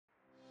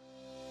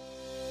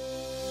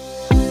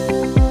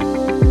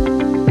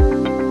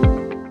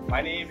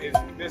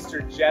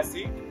Mr.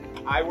 Jesse.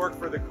 I work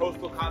for the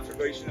Coastal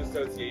Conservation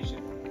Association.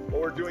 What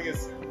we're doing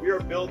is we are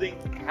building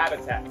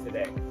habitat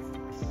today.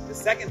 The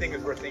second thing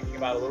is we're thinking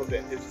about a little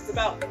bit is just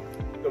about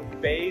the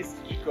bay's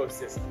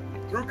ecosystem.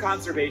 Through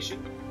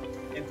conservation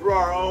and through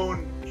our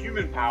own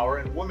human power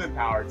and woman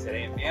power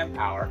today and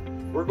manpower,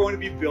 we're going to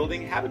be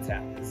building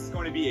habitat. This is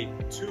going to be a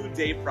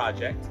 2-day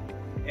project.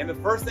 And the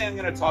first thing I'm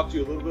going to talk to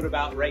you a little bit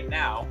about right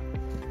now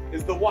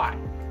is the why.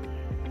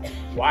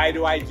 Why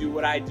do I do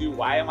what I do?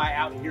 Why am I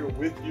out here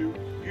with you?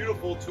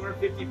 Beautiful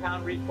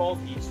 250-pound reef balls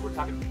each. We're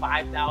talking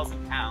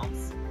 5,000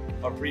 pounds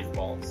of reef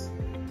balls.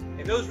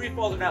 And those reef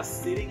balls are now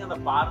sitting on the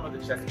bottom of the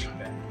Chesapeake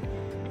Bay.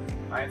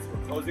 All right, so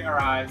we're closing our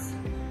eyes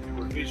and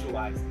we're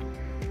visualizing.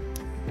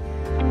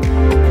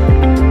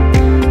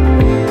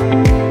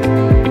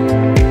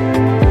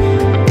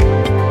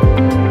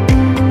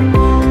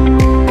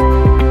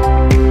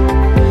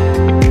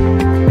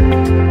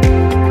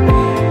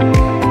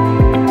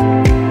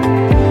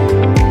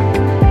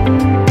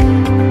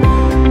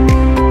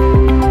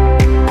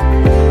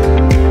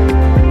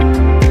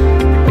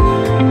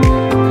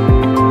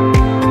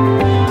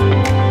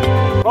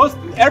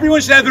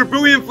 Everyone should have their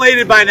buoy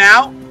inflated by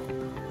now.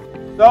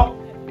 So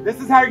this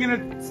is how you're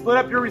gonna split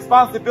up your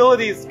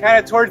responsibilities kind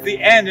of towards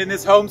the end in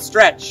this home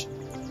stretch.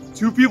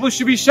 2 people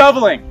should be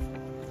shoveling.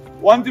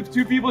 1 to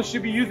 2 people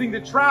should be using the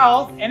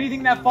trowels.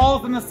 Anything that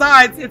falls on the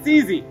sides, it's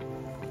easy.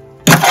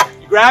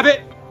 You grab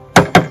it,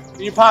 and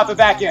you pop it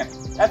back in.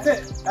 That's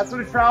it. That's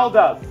what a trowel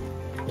does.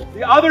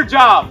 The other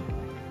job,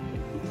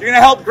 you're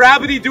gonna help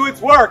gravity do its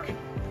work.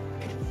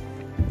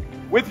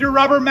 With your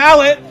rubber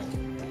mallet,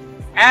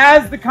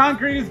 as the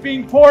concrete is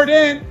being poured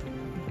in,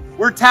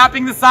 we're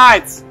tapping the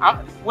sides.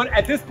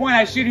 At this point,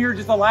 I should hear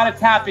just a lot of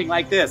tapping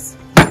like this.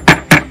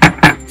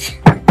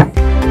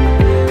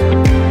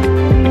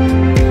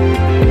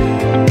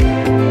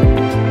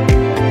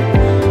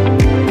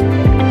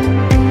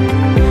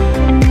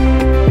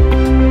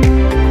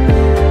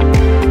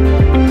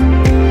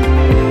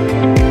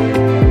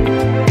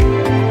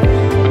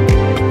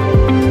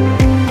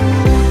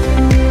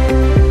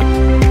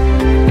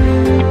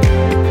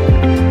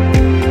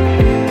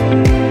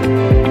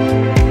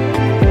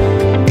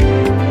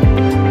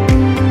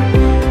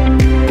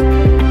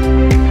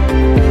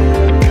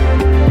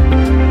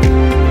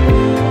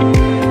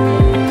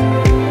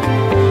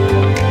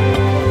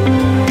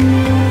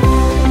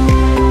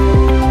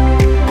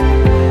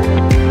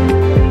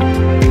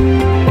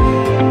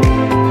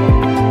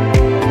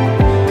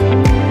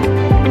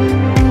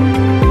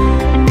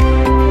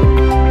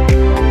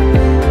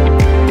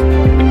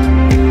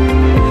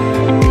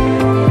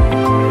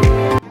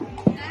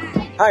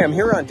 Hi, I'm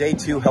here on day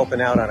 2 helping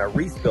out on a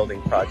reef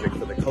building project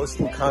for the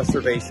Coastal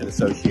Conservation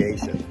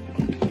Association.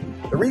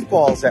 The reef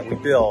balls that we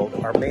build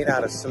are made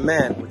out of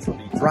cement, which will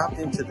be dropped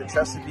into the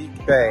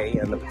Chesapeake Bay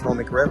and the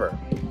Potomac River.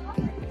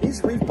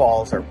 These reef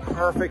balls are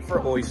perfect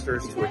for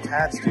oysters to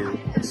attach to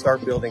and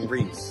start building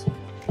reefs.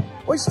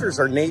 Oysters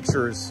are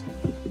nature's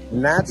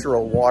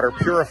natural water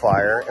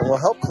purifier and will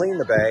help clean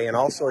the bay and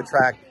also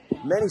attract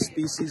many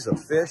species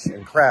of fish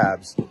and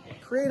crabs,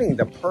 creating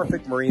the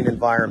perfect marine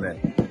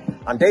environment.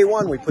 On day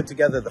 1, we put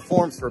together the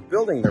forms for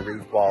building the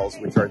reef balls,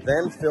 which are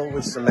then filled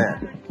with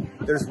cement.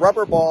 There's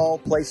rubber ball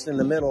placed in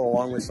the middle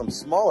along with some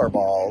smaller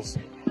balls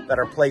that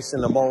are placed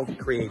in the mold to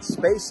create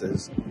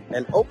spaces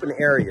and open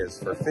areas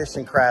for fish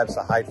and crabs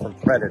to hide from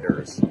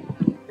predators.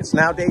 It's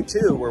now day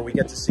 2 where we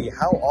get to see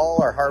how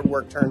all our hard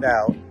work turned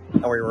out,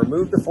 and we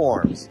remove the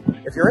forms.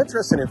 If you're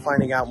interested in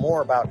finding out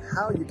more about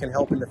how you can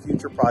help in the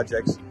future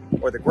projects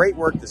or the great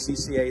work the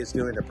CCA is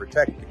doing to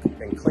protect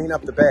and clean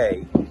up the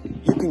bay,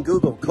 you can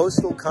Google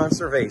Coastal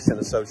Conservation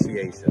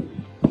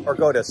Association or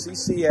go to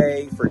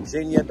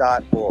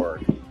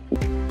ccavirginia.org.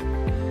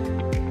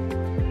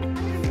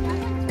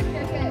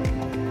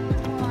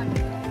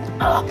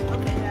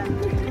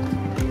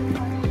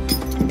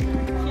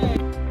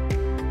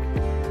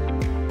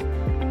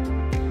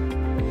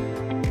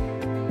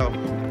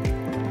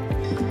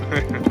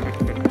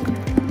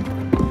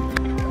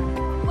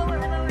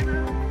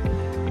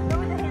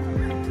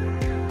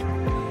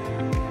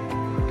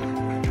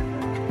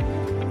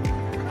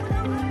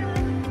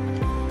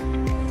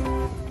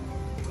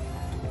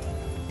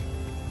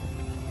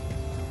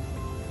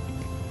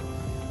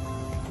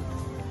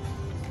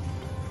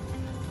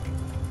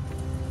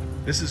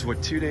 This is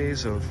what 2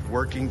 days of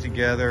working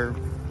together,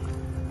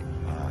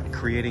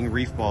 creating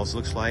reef balls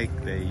looks like.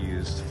 They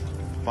used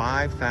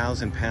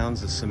 5,000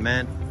 pounds of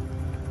cement.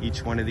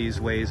 Each one of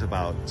these weighs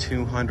about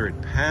 200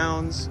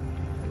 pounds.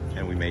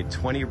 And we made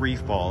 20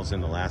 reef balls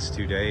in the last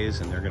 2 days,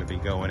 and they're gonna be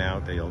going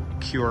out. They'll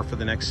cure for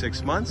the next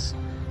 6 months,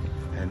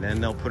 and then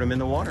they'll put them in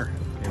the water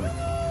in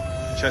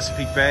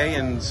Chesapeake Bay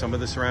and some of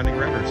the surrounding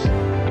rivers.